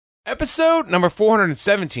Episode number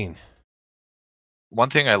 417. One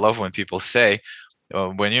thing I love when people say,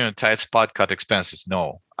 when you're in a tight spot, cut expenses.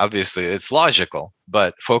 No, obviously it's logical,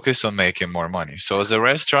 but focus on making more money. So as a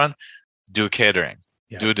restaurant, do catering,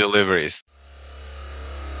 do deliveries.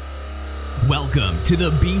 Welcome to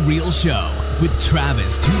the Be Real Show with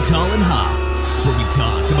Travis Too Tall and Huff, where we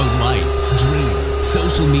talk about life, dreams,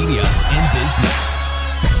 social media, and business.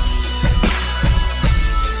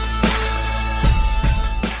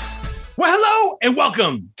 Well, hello and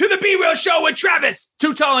welcome to the Be Real Show with Travis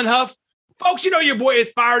Too Tall and Huff. Folks, you know your boy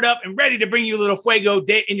is fired up and ready to bring you a little fuego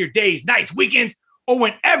day in your days, nights, weekends, or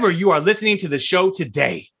whenever you are listening to the show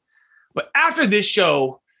today. But after this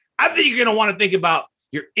show, I think you're going to want to think about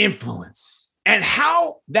your influence and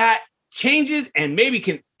how that changes and maybe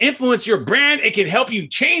can influence your brand. It can help you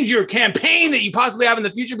change your campaign that you possibly have in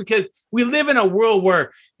the future, because we live in a world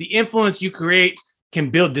where the influence you create can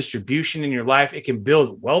build distribution in your life. It can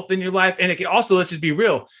build wealth in your life. And it can also, let's just be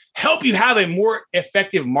real, help you have a more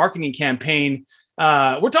effective marketing campaign.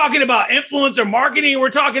 We're talking about influencer marketing. We're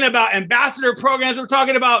talking about ambassador programs. We're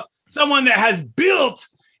talking about someone that has built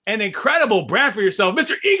an incredible brand for yourself.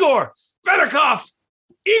 Mr. Igor Fedorkov.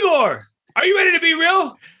 Igor, are you ready to be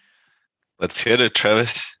real? Let's hit it,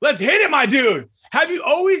 Travis. Let's hit it, my dude. Have you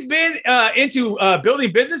always been into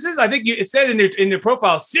building businesses? I think it said in your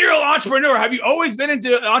profile, serial entrepreneur. Have you always been into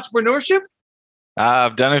entrepreneurship?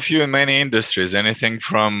 I've done a few in many industries, anything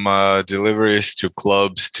from deliveries to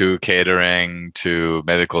clubs to catering to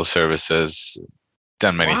medical services.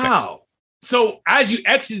 Done many things. Wow. So as you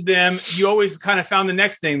exited them, you always kind of found the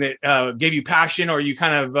next thing that gave you passion, or you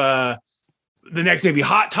kind of the next maybe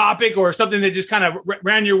hot topic or something that just kind of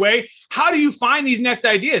ran your way. How do you find these next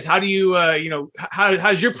ideas? How do you,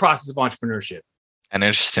 how's your process of entrepreneurship? An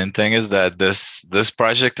interesting thing is that this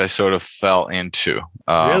project I sort of fell into.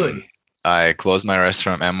 Really? I closed my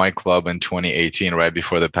restaurant and my club in 2018, right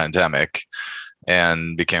before the pandemic,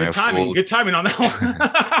 and became good timing on that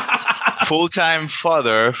one. full-time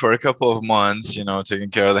father for a couple of months, taking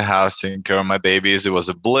care of the house, taking care of my babies. It was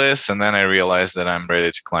a bliss. And then I realized that I'm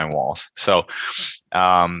ready to climb walls. So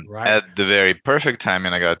at the very perfect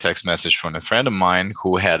timing, I got a text message from a friend of mine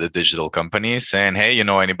who had a digital company saying, hey,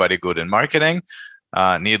 anybody good in marketing?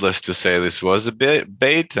 Needless to say, this was a bit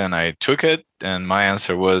bait, and I took it. And my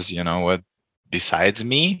answer was, what, besides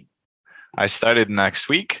me? I started next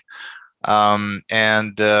week.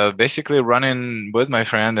 And basically running with my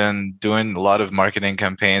friend and doing a lot of marketing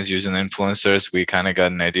campaigns using influencers. We kind of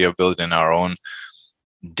got an idea of building our own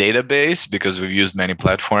database, because we've used many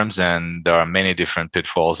platforms and there are many different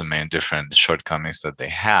pitfalls and many different shortcomings that they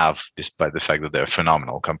have, despite the fact that they're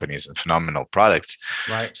phenomenal companies and phenomenal products.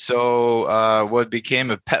 Right. So what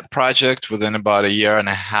became a pet project within about a year and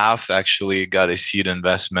a half actually got a seed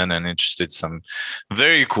investment and interested some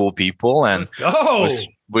very cool people. And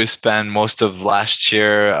we spent most of last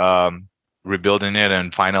year rebuilding it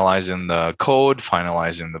and finalizing the code,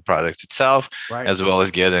 finalizing the product itself, as well as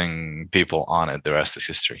getting people on it. The rest is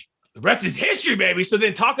history. The rest is history, baby. So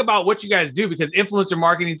then talk about what you guys do, because influencer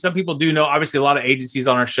marketing, some people do know, obviously a lot of agencies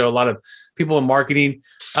on our show, a lot of people in marketing.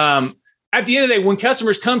 At the end of the day, when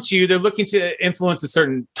customers come to you, they're looking to influence a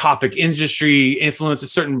certain topic, industry, influence a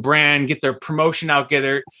certain brand, get their promotion out, get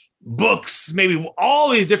their books, maybe all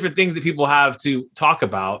these different things that people have to talk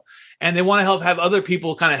about. And they want to have other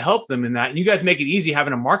people kind of help them in that. And you guys make it easy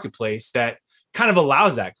having a marketplace that kind of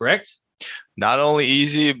allows that, correct? Not only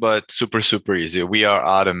easy, but super, super easy. We are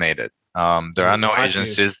automated. There are no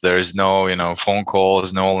agencies. There's no, phone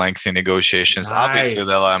calls, no lengthy negotiations. Nice. Obviously,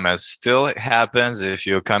 the LMS still happens. If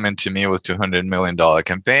you come into me with $200 million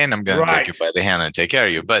campaign, I'm going to take you by the hand and take care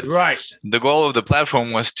of you. But the goal of the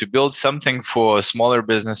platform was to build something for smaller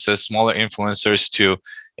businesses, smaller influencers to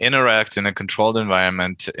interact in a controlled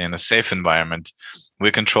environment, in a safe environment. We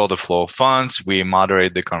control the flow of funds. We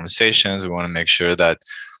moderate the conversations. We want to make sure that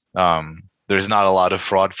there's not a lot of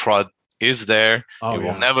fraud. Fraud is there. It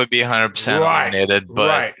will never be 100% eliminated,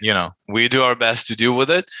 but we do our best to deal with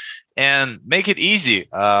it and make it easy.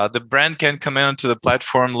 The brand can come into the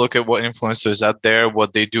platform, look at what influencers out there,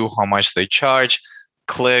 what they do, how much they charge,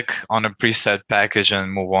 click on a preset package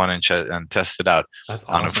and move on and test it out. That's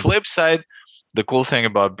awesome. On the flip side, the cool thing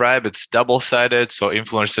about Bribe, it's double-sided, so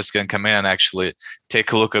influencers can come in and actually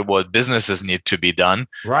take a look at what businesses need to be done.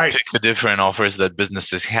 Pick the different offers that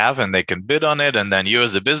businesses have, and they can bid on it. And then you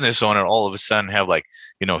as a business owner, all of a sudden have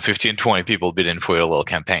 15, 20 people bidding for your little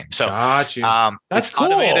campaign. So that's it's cool.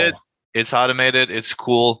 Automated. It's automated. It's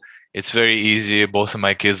cool. It's very easy. Both of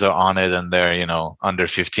my kids are on it, and they're, under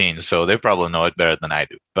 15. So they probably know it better than I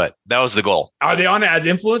do. But that was the goal. Are they on it as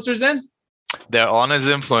influencers then? They're on as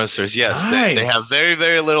influencers. Yes, they have very,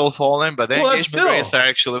 very little following, but their engagement rates are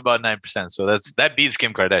actually about 9%. So that beats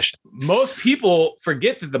Kim Kardashian. Most people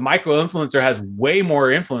forget that the micro influencer has way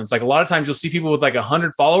more influence. Like a lot of times you'll see people with like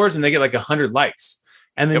 100 followers and they get like 100 likes.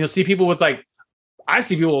 And then you'll see people with like, I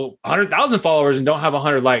see people 100,000 followers and don't have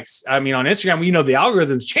 100 likes. I mean, on Instagram, the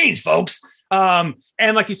algorithms change, folks. And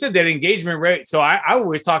like you said, that engagement rate. So I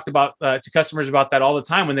always talked about to customers about that all the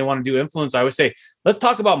time when they want to do influence. I always say, let's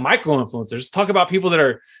talk about micro influencers. Let's talk about people that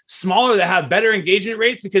are smaller, that have better engagement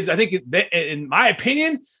rates, because I think in my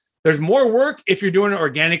opinion, there's more work if you're doing it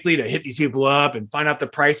organically to hit these people up and find out the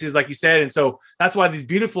prices, like you said. And so that's why this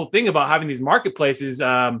beautiful thing about having these marketplaces,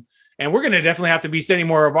 and we're going to definitely have to be sending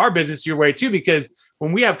more of our business your way too, because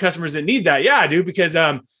when we have customers that need that, because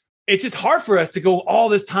it's just hard for us to go all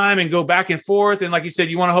this time and go back and forth. And like you said,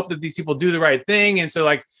 you want to hope that these people do the right thing. And so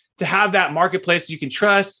like to have that marketplace you can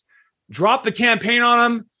trust, drop the campaign on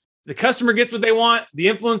them. The customer gets what they want. The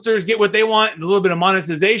influencers get what they want, and a little bit of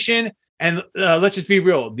monetization. And let's just be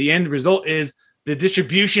real. The end result is the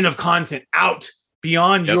distribution of content out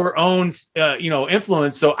beyond your own,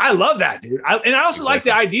 influence. So I love that, dude. I also like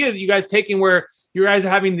the idea that you guys taking where you guys are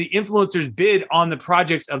having the influencers bid on the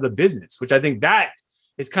projects of the business, which I think that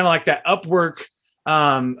is kind of like that Upwork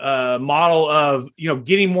model of,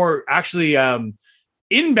 getting more actually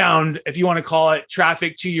inbound, if you want to call it,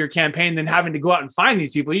 traffic to your campaign than having to go out and find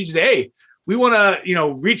these people. You just say, hey, we want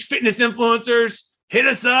to, reach fitness influencers. Hit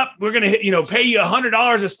us up. We're going to, pay you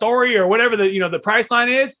 $100 a story or whatever the price line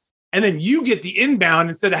is. And then you get the inbound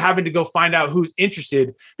instead of having to go find out who's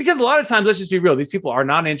interested. Because a lot of times, let's just be real, these people are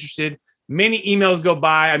not interested. Many emails go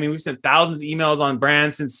by. I mean, we've sent thousands of emails on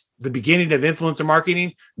brands since the beginning of influencer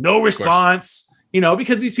marketing. No response,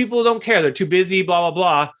 because these people don't care. They're too busy, blah,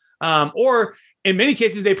 blah, blah. Or in many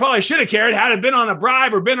cases, they probably should have cared, had it been on a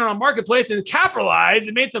bribe or been on a marketplace and capitalized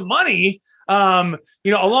and made some money, along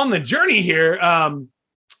the journey here.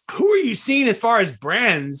 Who are you seeing as far as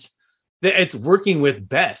brands that it's working with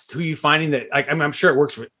best? Who are you finding that, I'm sure it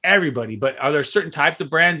works for everybody, but are there certain types of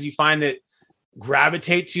brands you find that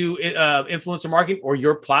gravitate to influencer marketing or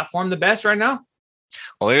your platform the best right now?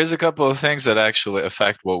 Well, there's a couple of things that actually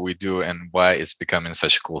affect what we do and why it's becoming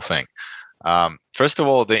such a cool thing. First of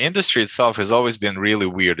all, the industry itself has always been really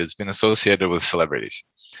weird. It's been associated with celebrities.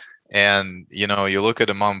 And, you look at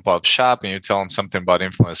a mom and pop shop and you tell them something about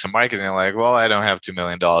influencer marketing, like, well, I don't have $2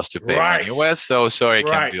 million to pay Kanye West, so sorry, I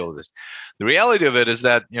can't deal with this. The reality of it is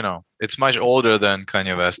that, it's much older than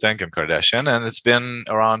Kanye West and Kim Kardashian, and it's been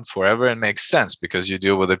around forever and makes sense because you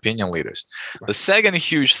deal with opinion leaders. Right. The second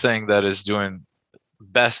huge thing that is doing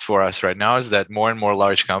best for us right now is that more and more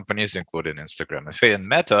large companies, including Instagram and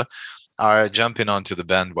Meta, are jumping onto the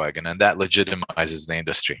bandwagon, and that legitimizes the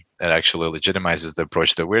industry. It actually legitimizes the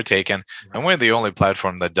approach that we're taking. Right. And we're the only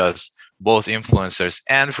platform that does both influencers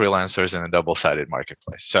and freelancers in a double-sided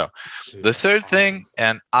marketplace. So the third thing,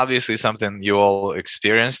 and obviously something you all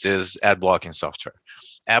experienced, is ad blocking software.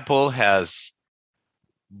 Apple has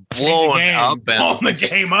blown up and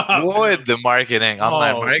destroyed the marketing,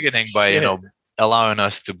 online marketing by, allowing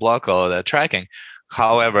us to block all of that tracking.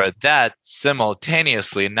 However, that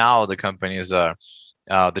simultaneously now the companies are,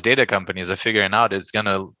 the data companies are figuring out it's going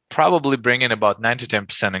to probably bring in about 9 to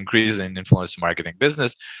 10% increase in influencer marketing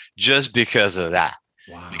business just because of that.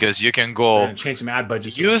 Wow. Because you can go change some ad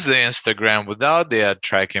budgets, use the Instagram without the ad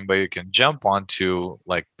tracking, but you can jump onto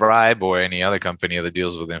like Bribe or any other company that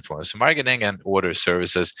deals with influencer marketing and order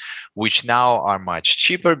services, which now are much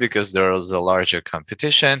cheaper because there is a larger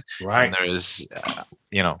competition. Right. And there is,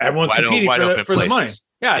 everyone's competing for the money.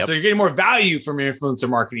 Yeah. Yep. So you're getting more value from your influencer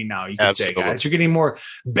marketing now, you can say, guys. You're getting more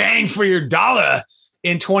bang for your dollar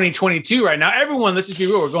in 2022 right now. Everyone, let's just be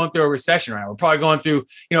real, we're going through a recession right now. We're probably going through,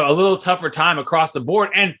 a little tougher time across the board.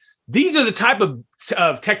 And these are the type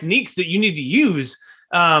of techniques that you need to use,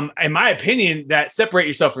 in my opinion, that separate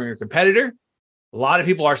yourself from your competitor. A lot of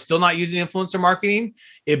people are still not using influencer marketing.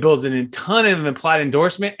 It builds a ton of implied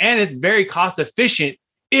endorsement, and it's very cost efficient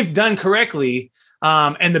if done correctly.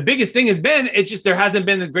 And the biggest thing has been, there hasn't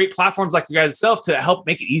been the great platforms like you guys yourself to help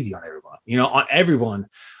make it easy on everyone,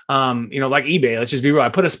 like eBay. Let's just be real. I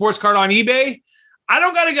put a sports card on eBay. I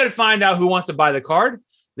don't got to go to find out who wants to buy the card.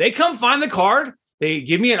 They come find the card. They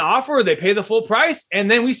give me an offer. They pay the full price,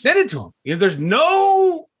 and then we send it to them. There's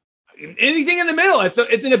no anything in the middle. It's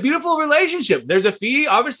in a beautiful relationship. There's a fee.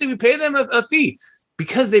 Obviously, we pay them a fee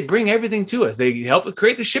because they bring everything to us. They help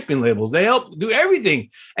create the shipping labels. They help do everything.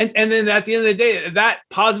 And then at the end of the day, that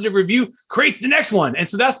positive review creates the next one. And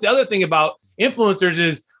so that's the other thing about influencers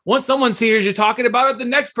is once someone hears you talking about it, the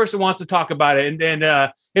next person wants to talk about it. And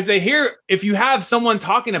then if you have someone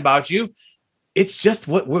talking about you, it's just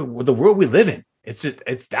the world we live in.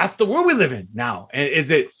 That's the world we live in now. And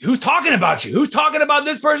who's talking about you? Who's talking about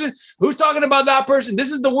this person? Who's talking about that person?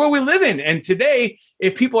 This is the world we live in. And today,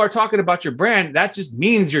 if people are talking about your brand, that just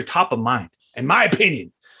means you're top of mind, in my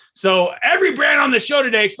opinion. So every brand on the show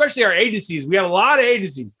today, especially our agencies, we have a lot of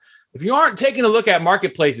agencies. If you aren't taking a look at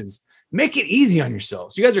marketplaces, make it easy on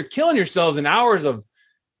yourselves. You guys are killing yourselves in hours of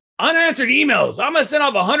unanswered emails. I'm going to send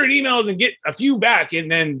off 100 emails and get a few back,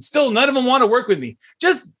 and then still none of them want to work with me.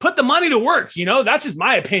 Just put the money to work. That's just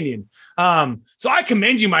my opinion. So I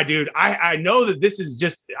commend you, my dude. I know that this is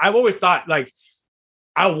just, I've always thought like,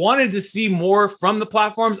 I wanted to see more from the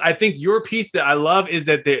platforms. I think your piece that I love is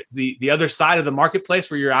that the other side of the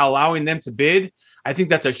marketplace where you're allowing them to bid. I think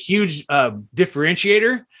that's a huge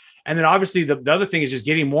differentiator. And then obviously the other thing is just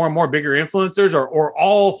getting more and more bigger influencers or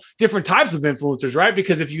all different types of influencers, right?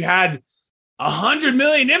 Because if you had 100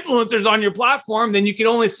 million influencers on your platform, then you can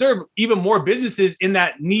only serve even more businesses in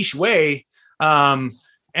that niche way. And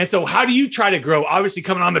so how do you try to grow? Obviously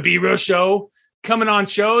coming on the Be Real show, coming on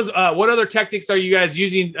shows. What other tactics are you guys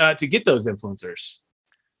using to get those influencers?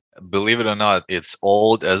 Believe it or not, it's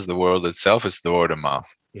old as the world itself. It's the word of mouth.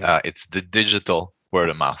 Yeah. It's the digital word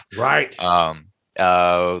of mouth. Right.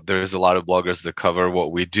 There's a lot of bloggers that cover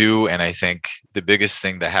what we do. And I think the biggest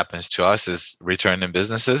thing that happens to us is return in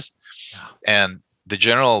businesses. Yeah. And the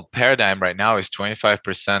general paradigm right now is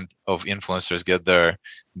 25% of influencers get their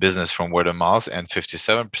business from word of mouth, and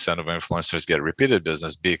 57% of influencers get repeated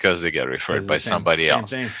business because they get referred by somebody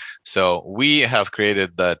else. So we have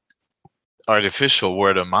created that artificial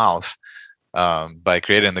word of mouth by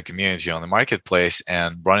creating the community on the marketplace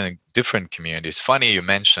and running different communities. Funny you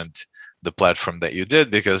mentioned the platform that you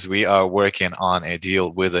did, because we are working on a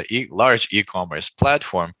deal with a large e-commerce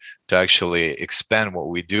platform to actually expand what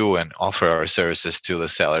we do and offer our services to the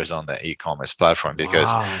sellers on the e-commerce platform,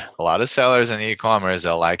 because a lot of sellers in e-commerce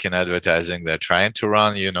are liking advertising. They're trying to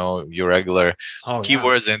run, your regular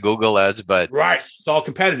keywords in Google Ads, but right. It's all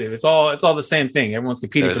competitive. It's all the same thing. Everyone's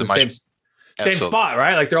competing for the same spot,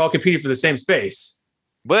 right? Like they're all competing for the same space.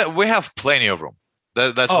 But we have plenty of room.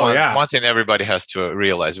 That's one thing everybody has to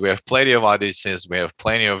realize. We have plenty of audiences, we have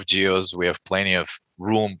plenty of geos, we have plenty of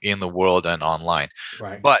room in the world and online.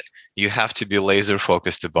 Right. But you have to be laser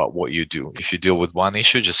focused about what you do. If you deal with one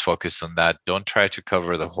issue, just focus on that. Don't try to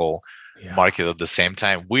cover the whole market at the same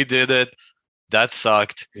time. We did it. That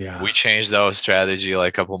sucked. Yeah. We changed our strategy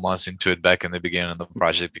like a couple months into it back in the beginning of the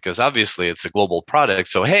project, because obviously it's a global product.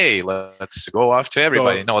 So, hey, let's go off to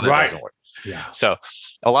everybody. No, that doesn't work. Yeah. So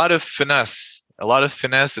a lot of finesse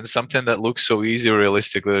and something that looks so easy.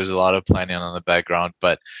 Realistically, there's a lot of planning on the background,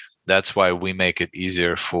 but that's why we make it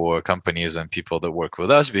easier for companies and people that work with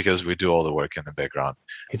us, because we do all the work in the background.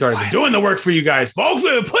 He's already been doing the work for you guys, folks.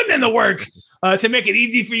 We've been putting in the work to make it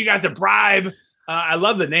easy for you guys to bribe. I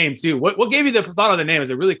love the name too. What gave you the thought of the name? It's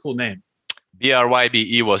a really cool name.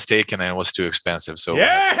 BRYBE was taken and it was too expensive. So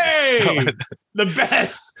yay! The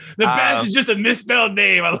best is just a misspelled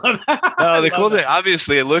name. I love that. No, the cool thing,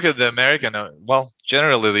 obviously, look at the American. Well,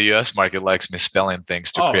 generally the U.S. market likes misspelling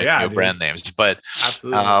things to create new brand names. But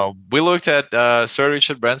we looked at Sir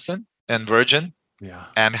Richard Branson and Virgin,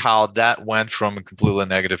 and how that went from completely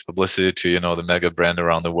negative publicity to the mega brand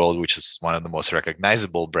around the world, which is one of the most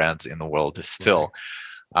recognizable brands in the world still.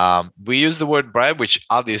 Right. We use the word bribe, which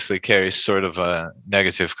obviously carries sort of a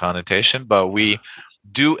negative connotation, but we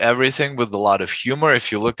do everything with a lot of humor.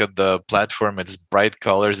 If you look at the platform, it's bright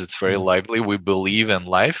colors. It's very lively. We believe in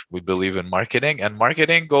life. We believe in marketing, and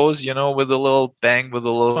marketing goes, with a little bang, with a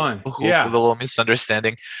little hook, with a little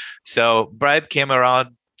misunderstanding. So bribe came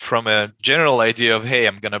around from a general idea of, hey,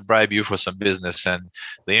 I'm going to bribe you for some business, and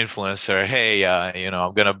the influencer, hey,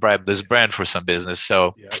 I'm going to bribe this brand for some business.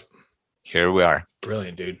 So here we are.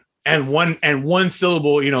 Brilliant, dude. And one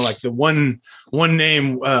syllable, like the one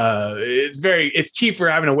name, it's key for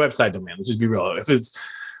having a website domain. Let's just be real. If it's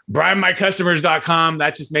bribemycustomers.com,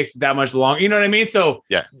 that just makes it that much long. You know what I mean? So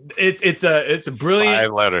it's a brilliant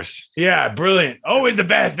 5 letters. Yeah. Brilliant. Always the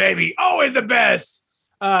best, baby. Always the best.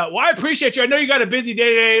 Well, I appreciate you. I know you got a busy day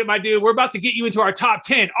today, my dude. We're about to get you into our top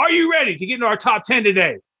 10. Are you ready to get into our top 10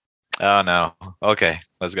 today? Oh no. Okay.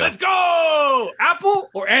 Let's go. Let's go.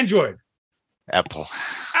 Apple or Android? Apple.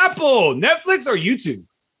 Netflix or YouTube?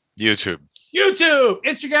 YouTube.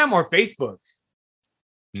 Instagram or Facebook?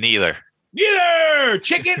 Neither.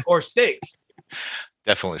 Chicken or steak?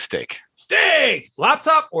 Definitely steak.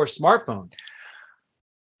 Laptop or smartphone?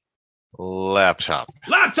 Laptop.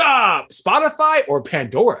 Spotify or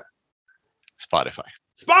Pandora?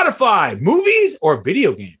 Spotify. Movies or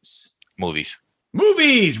video games? Movies.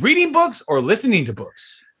 Reading books or listening to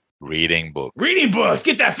books? Reading books.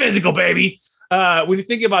 Get that physical, baby. when you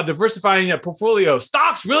think about diversifying your portfolio,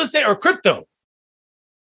 stocks, real estate, or crypto?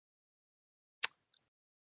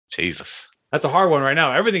 Jesus. That's a hard one right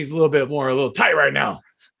now. Everything's a little tight right now.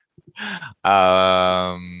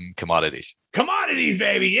 Commodities. Commodities,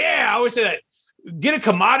 baby. Yeah, I always say that. Get a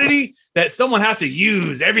commodity that someone has to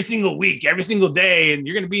use every single week, every single day, and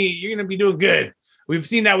you're gonna be doing good. We've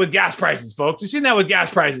seen that with gas prices, folks. We've seen that with gas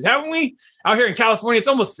prices, haven't we? Out here in California, it's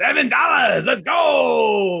almost $7. Let's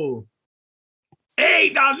go.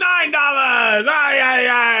 $8, $9.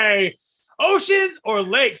 Aye. Oceans or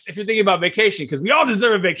lakes if you're thinking about vacation, because we all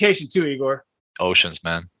deserve a vacation too, Igor. Oceans,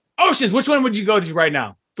 man. Oceans. Which one would you go to right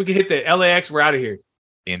now? If we could hit the LAX, we're out of here.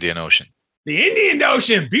 Indian Ocean. The Indian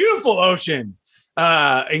Ocean. Beautiful ocean.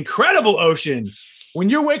 Incredible ocean. When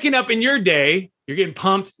you're waking up in your day, you're getting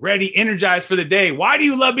pumped, ready, energized for the day. Why do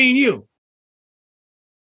you love being you?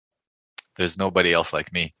 There's nobody else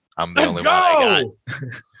like me. I'm the only one I got.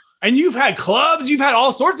 And you've had clubs. You've had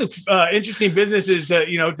all sorts of interesting businesses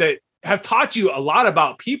that have taught you a lot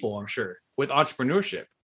about people, I'm sure, with entrepreneurship.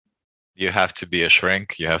 You have to be a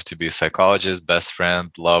shrink. You have to be a psychologist, best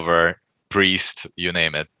friend, lover, priest, you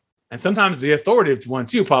name it. And sometimes the authoritative one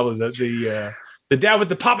too, probably the dad with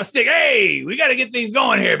the papa stick. Hey, we got to get things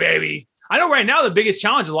going here, baby. I know right now the biggest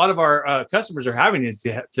challenge a lot of our customers are having is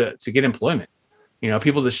to get employment.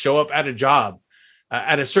 People to show up at a job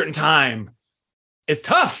at a certain time. It's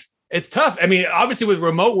tough. It's tough. I mean, obviously with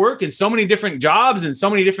remote work and so many different jobs and so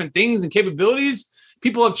many different things and capabilities,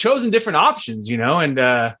 people have chosen different options,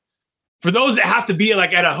 and for those that have to be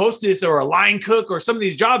like at a hostess or a line cook or some of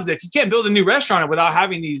these jobs, if you can't build a new restaurant without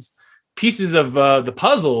having these pieces of the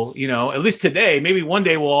puzzle, at least today, maybe one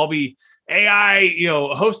day we'll all be AI,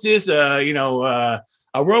 hostess, a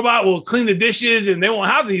robot will clean the dishes and they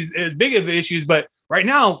won't have these as big of issues. But right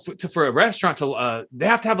now for a restaurant they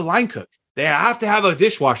have to have a line cook. They have to have a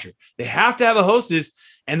dishwasher. They have to have a hostess,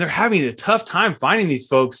 and they're having a tough time finding these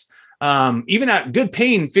folks, even at good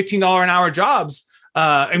paying $15 an hour jobs.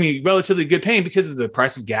 Relatively good paying because of the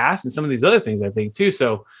price of gas and some of these other things, I think, too.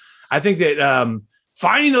 So I think that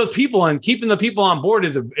finding those people and keeping the people on board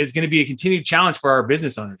is going to be a continued challenge for our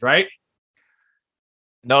business owners, right?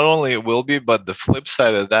 Not only it will be, but the flip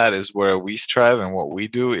side of that is where we strive and what we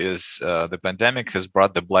do is the pandemic has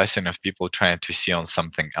brought the blessing of people trying to see on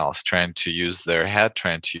something else, trying to use their head,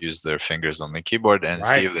 trying to use their fingers on the keyboard and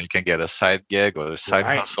see if they can get a side gig or a side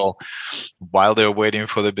hustle while they're waiting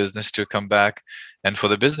for the business to come back. And for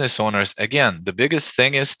the business owners, again, the biggest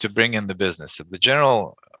thing is to bring in the business.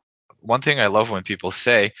 One thing I love when people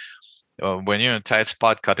say, when you're in a tight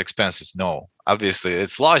spot, cut expenses. No, obviously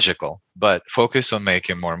it's logical, but focus on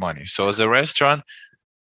making more money. So as a restaurant,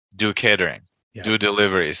 do catering, do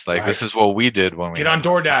deliveries. This is what we did when we get on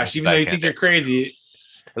DoorDash, even though you think you're crazy.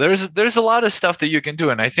 There's a lot of stuff that you can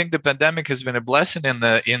do. And I think the pandemic has been a blessing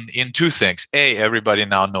in two things. A, everybody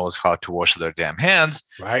now knows how to wash their damn hands.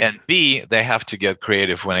 Right. And B, they have to get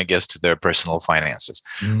creative when it gets to their personal finances.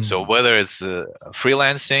 So whether it's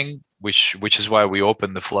freelancing, which is why we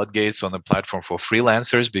opened the floodgates on the platform for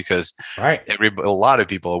freelancers, because a lot of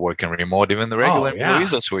people are working remote. Even the regular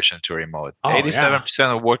employees are switching to remote.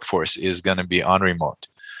 87% of workforce is going to be on remote.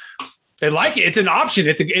 They like it. It's an option.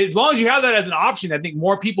 As long as you have that as an option, I think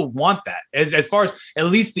more people want that as far as at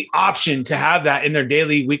least the option to have that in their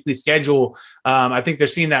daily, weekly schedule. I think they're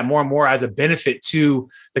seeing that more and more as a benefit to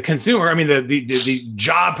the consumer. I mean, the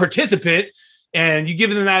job participant. And you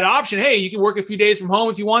give them that option. Hey, you can work a few days from home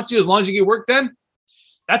if you want to, as long as you get work done.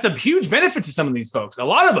 That's a huge benefit to some of these folks. A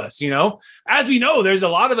lot of us, as we know, there's a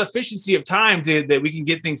lot of efficiency of time that we can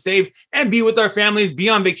get things saved and be with our families, be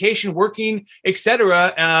on vacation, working,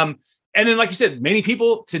 etc. And then, like you said, many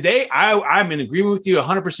people today, I'm in agreement with you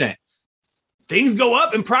 100%. Things go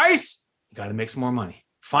up in price. You got to make some more money.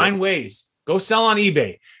 Find ways. Go sell on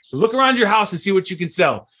eBay. Look around your house and see what you can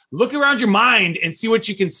sell. Look around your mind and see what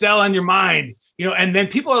you can sell on your mind, and then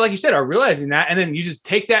people are, like you said, are realizing that. And then you just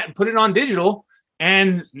take that and put it on digital.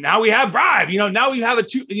 And now we have Bribe, now we have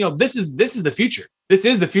this is the future. This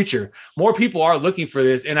is the future. More people are looking for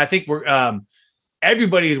this. And I think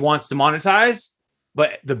everybody wants to monetize,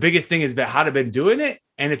 but the biggest thing is about how to been doing it.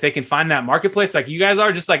 And if they can find that marketplace, like you guys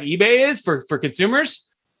are, just like eBay is for consumers,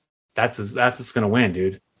 that's what's going to win,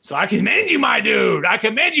 dude. So I commend you, my dude.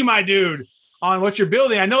 On what you're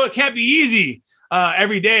building. I know it can't be easy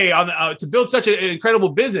every day to build such an incredible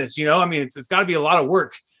business. It's got to be a lot of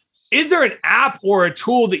work. Is there an app or a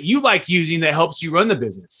tool that you like using that helps you run the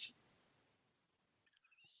business?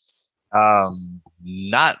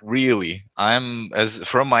 Not really.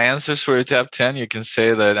 From my answers for your top 10, you can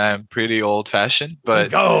say that I'm pretty old fashioned,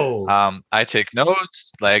 but I take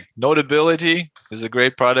notes. Like Notability is a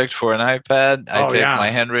great product for an iPad. I take my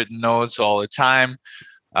handwritten notes all the time.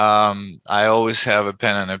 I always have a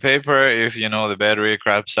pen and a paper if the battery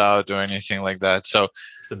craps out or anything like that. So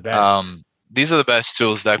it's the best. These are the best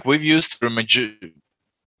tools that we've used through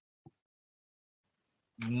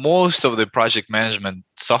most of the project management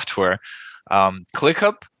software.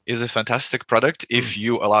 ClickUp is a fantastic product if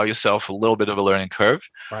you allow yourself a little bit of a learning curve.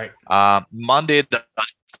 Right.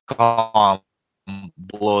 Monday.com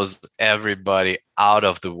blows everybody out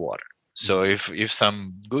of the water. So if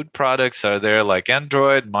some good products are there like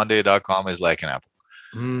Android, Monday.com is like an Apple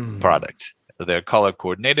product. They're color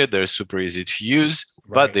coordinated, they're super easy to use,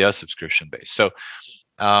 but they are subscription based. So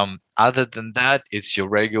other than that, it's your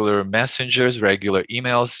regular messengers, regular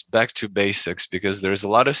emails, back to basics, because there's a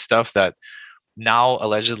lot of stuff that now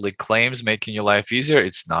allegedly claims making your life easier.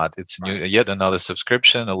 It's not. It's yet another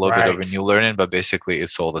subscription, a little bit of a new learning, but basically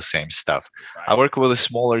it's all the same stuff. I work with a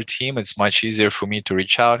smaller team. It's much easier for me to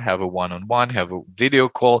reach out, have a one-on-one, have a video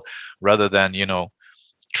call, rather than,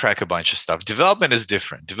 track a bunch of stuff. Development is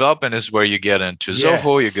different. Development is where you get into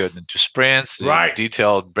Zoho, you get into sprints,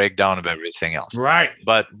 detailed breakdown of everything else. Right.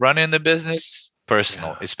 But running the business,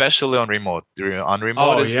 personal, especially on remote. On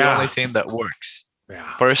remote is the only thing that works.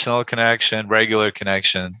 Yeah. Personal connection, regular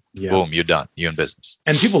connection, boom, you're done. You're in business.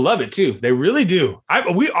 And people love it too. They really do.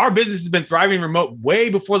 Our business has been thriving remote way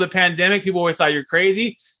before the pandemic. People always thought you're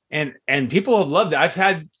crazy. And people have loved it. I've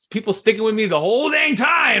had people sticking with me the whole dang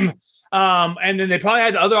time. And then they probably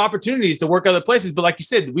had other opportunities to work other places. But like you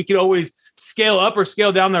said, we could always scale up or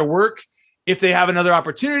scale down their work if they have another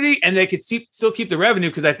opportunity, and they could still keep the revenue.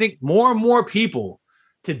 Because I think more and more people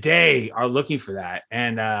today are looking for that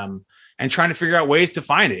and trying to figure out ways to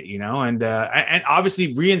find it, and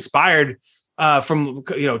obviously re-inspired from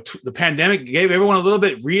the pandemic gave everyone a little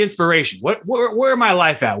bit re-inspiration. Where my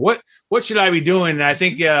life at? What should I be doing? And I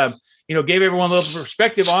think gave everyone a little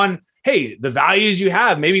perspective on, hey, the values you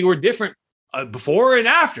have maybe were different before and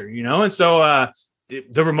after, and so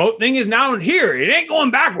the remote thing is now here. It ain't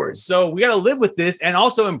going backwards. So we got to live with this and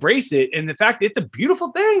also embrace it. And the fact that it's a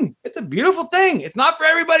beautiful thing. It's a beautiful thing. It's not for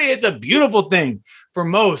everybody. It's a beautiful thing for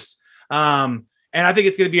most. And I think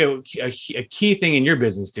it's going to be a key thing in your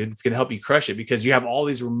business, dude. It's going to help you crush it because you have all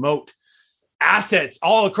these remote assets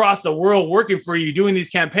all across the world working for you, doing these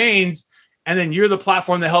campaigns. And then you're the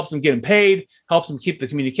platform that helps them get them paid, helps them keep the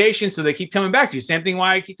communication. So they keep coming back to you. Same thing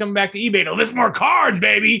why I keep coming back to eBay to list more cards,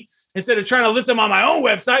 baby, instead of trying to list them on my own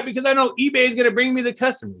website, because I know eBay is going to bring me the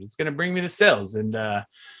customers. It's going to bring me the sales. And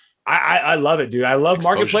I love it, dude. I love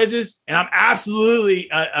marketplaces. And I'm absolutely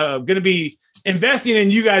going to be investing in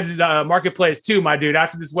you guys' marketplace too, my dude,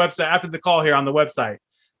 after this website, after the call here on the website.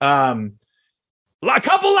 A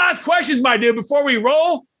couple last questions, my dude, before we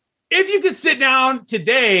roll. If you could sit down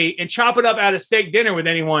today and chop it up at a steak dinner with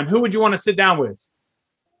anyone, who would you want to sit down with?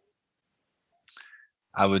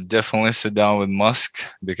 I would definitely sit down with Musk,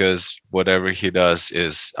 because whatever he does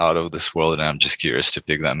is out of this world, and I'm just curious to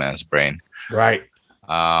pick that man's brain. Right.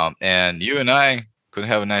 And you and I could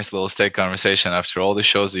have a nice little steak conversation after all the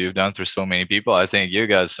shows that you've done through so many people. I think you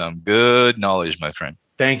got some good knowledge, my friend.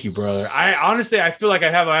 Thank you, brother. I feel like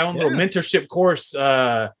I have my own little mentorship course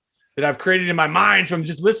that I've created in my mind from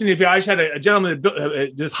just listening to people. I just had a gentleman that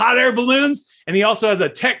built does hot air balloons, and he also has a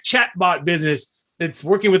tech chatbot business that's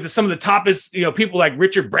working with some of the toppest, people like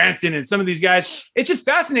Richard Branson and some of these guys. It's just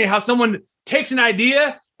fascinating how someone takes an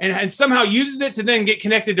idea and somehow uses it to then get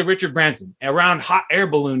connected to Richard Branson around hot air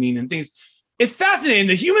ballooning and things. It's fascinating.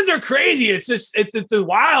 The humans are crazy. It's just, it's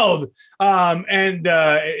wild.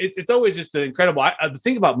 It's always just incredible. The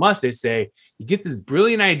thing about Musk, they say he gets his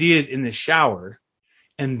brilliant ideas in the shower,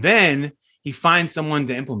 and then he finds someone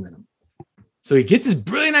to implement them. So he gets his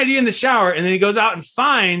brilliant idea in the shower, and then he goes out and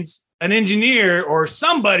finds an engineer or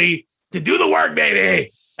somebody to do the work,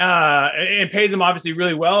 baby, and pays them obviously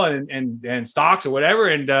really well and stocks or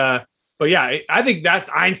whatever. But yeah, I think that's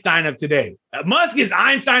Einstein of today. Musk is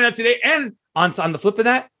Einstein of today. And on the flip of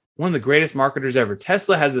that, one of the greatest marketers ever.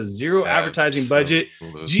 Tesla has a zero advertising budget.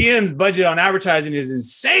 GM's budget on advertising is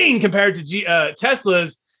insane compared to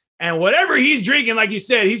Tesla's. And whatever he's drinking, like you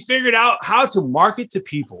said, he's figured out how to market to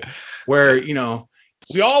people where,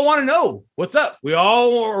 we all want to know what's up. We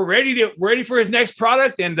all are ready for his next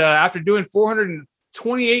product. And after doing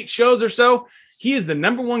 428 shows or so, he is the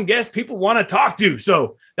number one guest people want to talk to.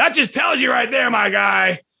 So that just tells you right there, my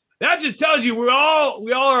guy. That just tells you we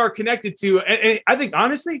all are connected to. And I think,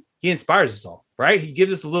 honestly, he inspires us all, right? He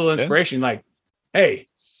gives us a little inspiration like, hey,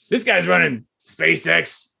 this guy's running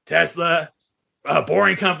SpaceX, Tesla,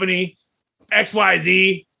 Boring Company,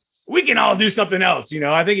 XYZ. We can all do something else,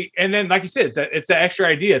 I think. And then, like you said, it's the extra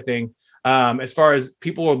idea thing. As far as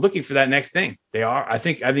people are looking for that next thing, they are. I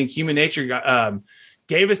think human nature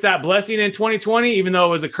gave us that blessing in 2020, even though it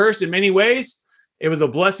was a curse in many ways. It was a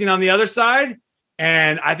blessing on the other side.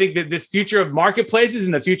 And I think that this future of marketplaces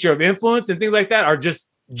and the future of influence and things like that are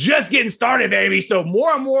just getting started, baby. So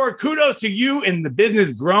more and more kudos to you and the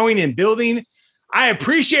business growing and building. I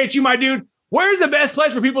appreciate you, my dude. Where's the best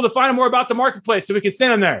place for people to find out more about the marketplace so we can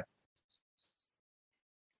send them there?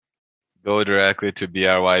 Go directly to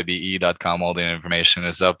brybe.com. All the information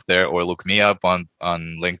is up there, or look me up on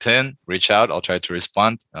LinkedIn. Reach out. I'll try to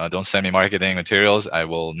respond. Don't send me marketing materials. I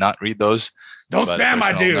will not read those. Don't spam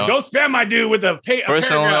my dude. Don't spam my dude with a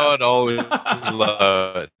personal note. Always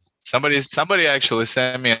love it. Somebody actually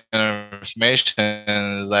sent me an information.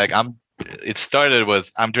 It's like, it started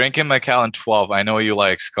with, I'm drinking Macallan 12. I know you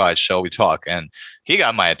like Scotch. Shall we talk? And he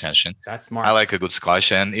got my attention. That's smart. I like a good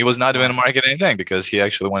Scotch. And he was not doing a marketing thing because he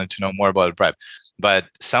actually wanted to know more about prep. But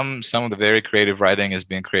some of the very creative writing is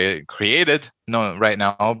being created right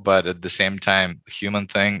now. But at the same time, human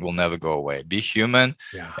thing will never go away. Be human,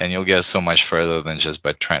 and you'll get so much further than just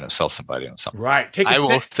by trying to sell somebody on something. Right. I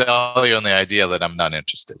will sell you on the idea that I'm not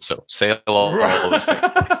interested. So say hello.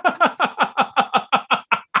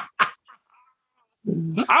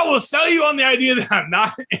 I will sell you on the idea that I'm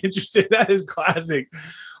not interested. That is classic.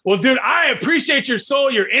 Well, dude, I appreciate your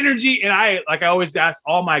soul, your energy. And I always ask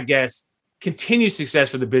all my guests, continue success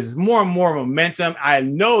for the business, more and more momentum. I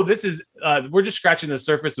know this is, we're just scratching the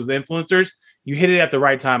surface with influencers. You hit it at the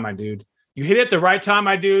right time, my dude. You hit it at the right time,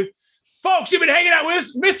 my dude. Folks, you've been hanging out with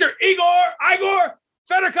us, Mr. Igor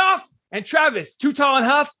Fedorkov and Travis Too Tall and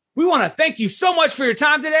Huff. We want to thank you so much for your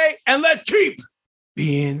time today. And let's keep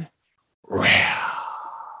being real.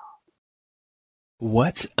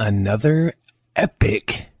 What another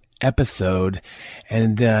epic episode.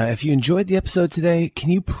 And if you enjoyed the episode today,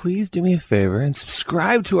 can you please do me a favor and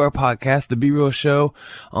subscribe to our podcast, The Be Real Show,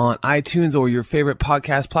 on iTunes or your favorite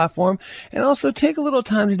podcast platform. And also take a little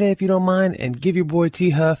time today, if you don't mind, and give your boy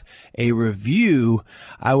T Huff a review.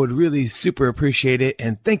 I would really super appreciate it.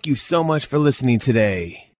 And thank you so much for listening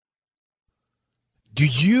today. Do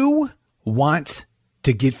you want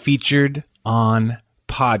to get featured on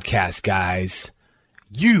podcasts, guys?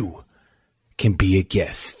 You can be a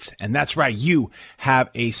guest. And that's right. You have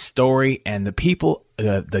a story, and the people,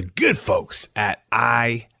 the good folks at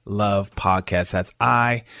I Love Podcasts. That's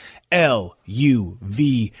ILUV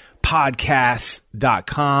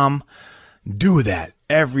podcasts.com. Do that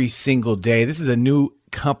every single day. This is a new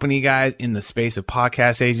company, guys, in the space of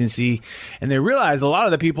podcast agency. And they realize a lot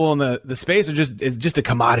of the people in the space it's just a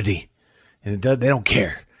commodity, and they don't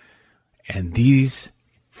care. And these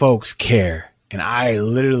folks care. And I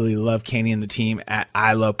literally love Kenny and the team at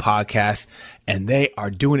I Love Podcasts, and they are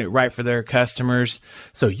doing it right for their customers.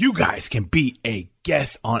 So you guys can be a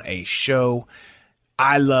guest on a show.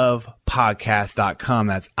 ilovepodcast.com.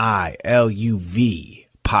 That's ILUV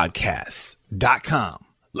podcasts.com.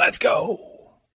 Let's go.